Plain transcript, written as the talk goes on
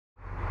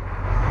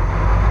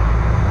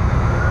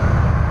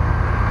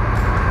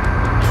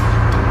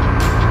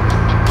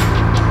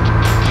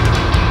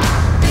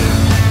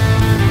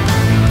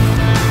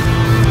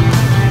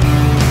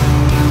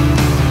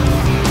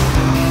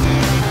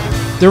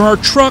There are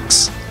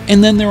trucks,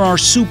 and then there are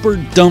super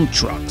dump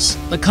trucks,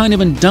 the kind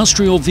of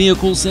industrial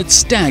vehicles that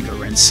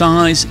stagger in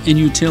size and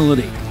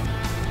utility.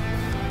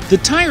 The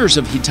tires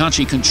of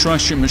Hitachi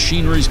Construction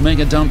Machinery's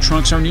mega dump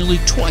trucks are nearly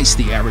twice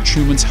the average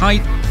human's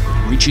height,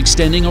 reach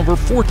extending over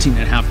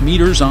 14.5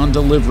 meters on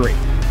delivery.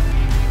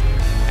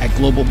 At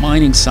global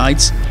mining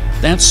sites,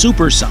 that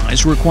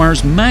supersize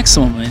requires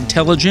maximum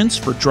intelligence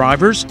for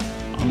drivers,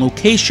 on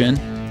location,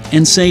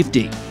 and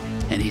safety.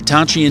 And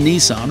Hitachi and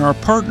Nissan are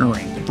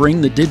partnering to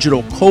bring the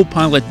digital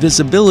co-pilot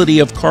visibility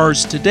of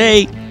cars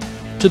today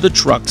to the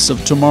trucks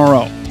of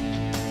tomorrow.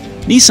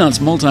 Nissan's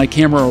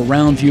multi-camera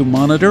round view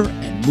monitor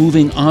and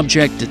moving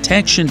object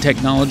detection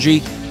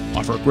technology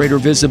offer greater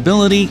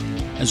visibility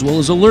as well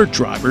as alert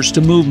drivers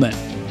to movement.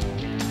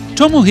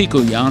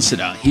 Tomohiko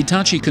Yasuda,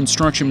 Hitachi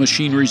Construction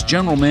Machinery's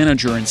general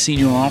manager and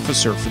senior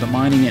officer for the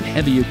Mining and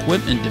Heavy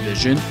Equipment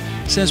Division,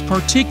 says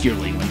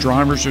particularly when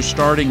drivers are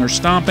starting or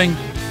stopping,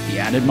 the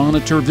added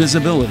monitor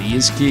visibility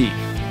is key.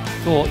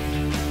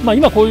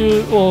 今こう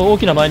いう大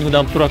きなマイニング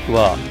ダンプトラック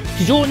は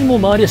非常にもう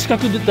周りは死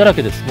角だら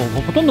けです。も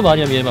うほとんど周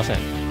りは見えません。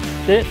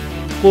で、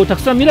た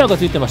くさんミラーが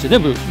ついてまして、全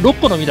部6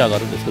個のミラーがあ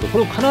るんですけど、こ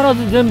れを必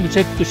ず全部チ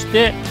ェックし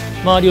て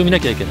周りを見な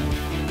きゃいけない。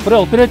これ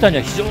はオペレーターに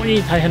は非常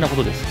に大変なこ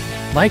とです。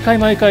毎回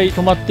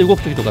止まって動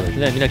くときとかです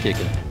ね、見なきゃい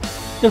けない。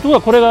で、ところ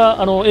がこれが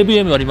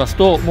AVM があります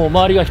と、もう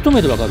周りが一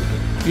目でわかる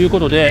というこ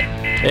とで、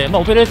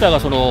オペレーターが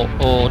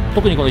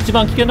特にこの一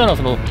番危険なの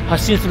は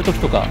発進するとき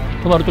とか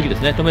止まるときで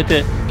すね、止め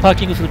てパー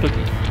キングするとき、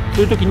そ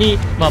ういうときに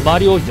周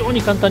りを非常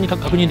に簡単に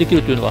確認でき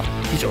るというのは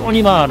非常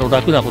に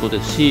楽なこと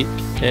ですし、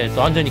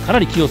安全にかな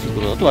り寄与する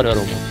ことだと我々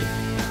は思っています。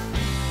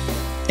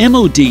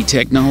MOD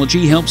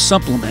technology helps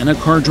supplement a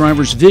car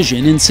driver's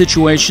vision in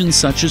situations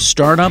such as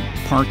startup,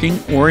 parking,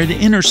 or at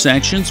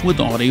intersections with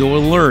audio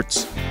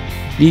alerts.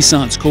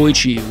 Nissan's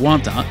Koichi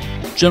Iwata,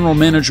 General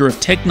Manager of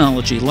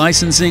Technology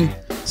Licensing,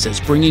 says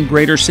bringing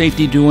greater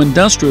safety to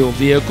industrial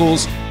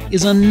vehicles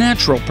is a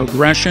natural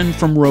progression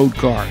from road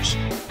cars.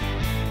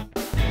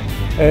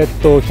 日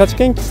立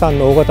建機さん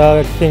の大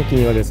型建機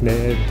にはです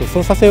ね、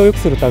操作性を良く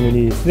するため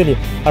にすでに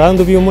アラウン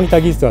ドビューモニタ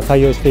ー技術は採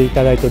用してい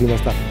ただいておりま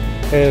した。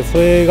そ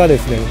れがで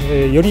す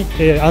ね、より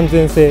安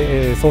全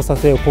性、操作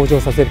性を向上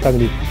させるため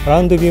にアラ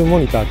ウンドビューモ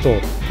ニターとム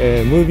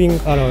ービング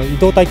移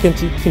動体験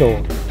値機能、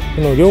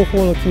この両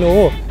方の機能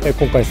を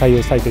今回採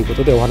用したいというこ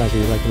とでお話を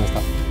いただきまし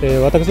た。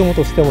私ども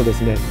としてもで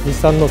すね、日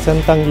産の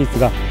先端技術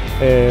が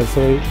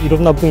そういういろ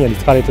んな分野に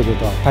使われているこ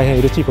とは大変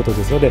嬉しいこと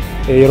ですので、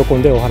喜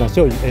んでお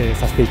話を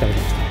させていただき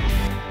ました。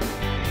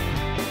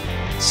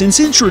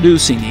Since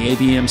introducing the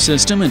AVM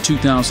system in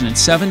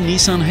 2007,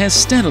 Nissan has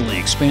steadily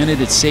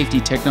expanded its safety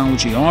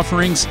technology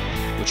offerings,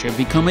 which have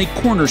become a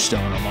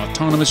cornerstone of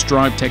autonomous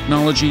drive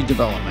technology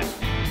development.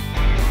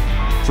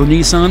 For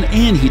Nissan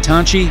and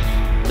Hitachi,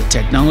 the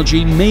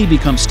technology may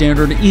become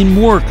standard in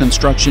more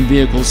construction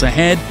vehicles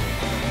ahead,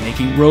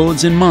 making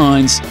roads and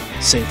mines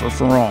safer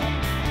for all.